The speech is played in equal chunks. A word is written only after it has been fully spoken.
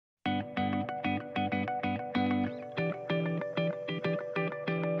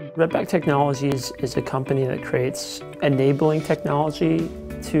Redback Technologies is a company that creates enabling technology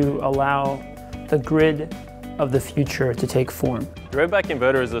to allow the grid of the future to take form. The Redback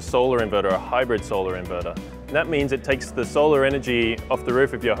inverter is a solar inverter, a hybrid solar inverter. And that means it takes the solar energy off the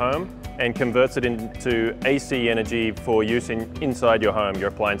roof of your home and converts it into AC energy for use inside your home, your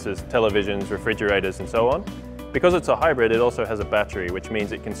appliances, televisions, refrigerators, and so on. Because it's a hybrid, it also has a battery, which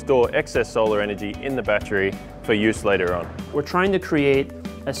means it can store excess solar energy in the battery for use later on. We're trying to create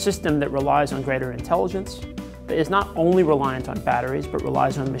a system that relies on greater intelligence, that is not only reliant on batteries, but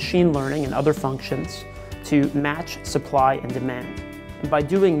relies on machine learning and other functions to match supply and demand. And by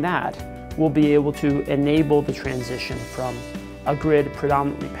doing that, we'll be able to enable the transition from a grid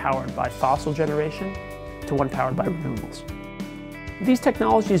predominantly powered by fossil generation to one powered by renewables. These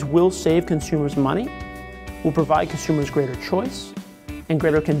technologies will save consumers money, will provide consumers greater choice and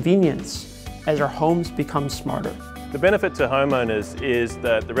greater convenience as our homes become smarter. The benefit to homeowners is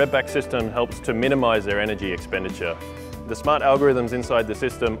that the Redback system helps to minimize their energy expenditure. The smart algorithms inside the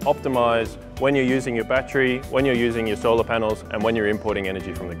system optimize when you're using your battery, when you're using your solar panels, and when you're importing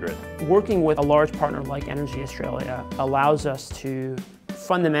energy from the grid. Working with a large partner like Energy Australia allows us to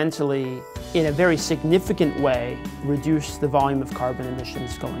fundamentally, in a very significant way, reduce the volume of carbon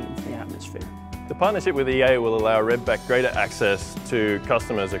emissions going into the atmosphere. The partnership with EA will allow Redback greater access to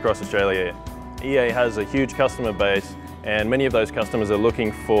customers across Australia. EA has a huge customer base, and many of those customers are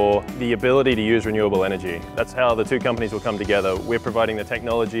looking for the ability to use renewable energy. That's how the two companies will come together. We're providing the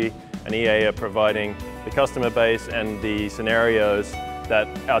technology, and EA are providing the customer base and the scenarios that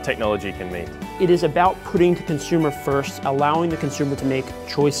our technology can meet. It is about putting the consumer first, allowing the consumer to make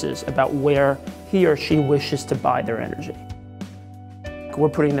choices about where he or she wishes to buy their energy. We're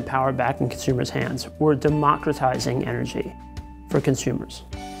putting the power back in consumers' hands. We're democratizing energy for consumers.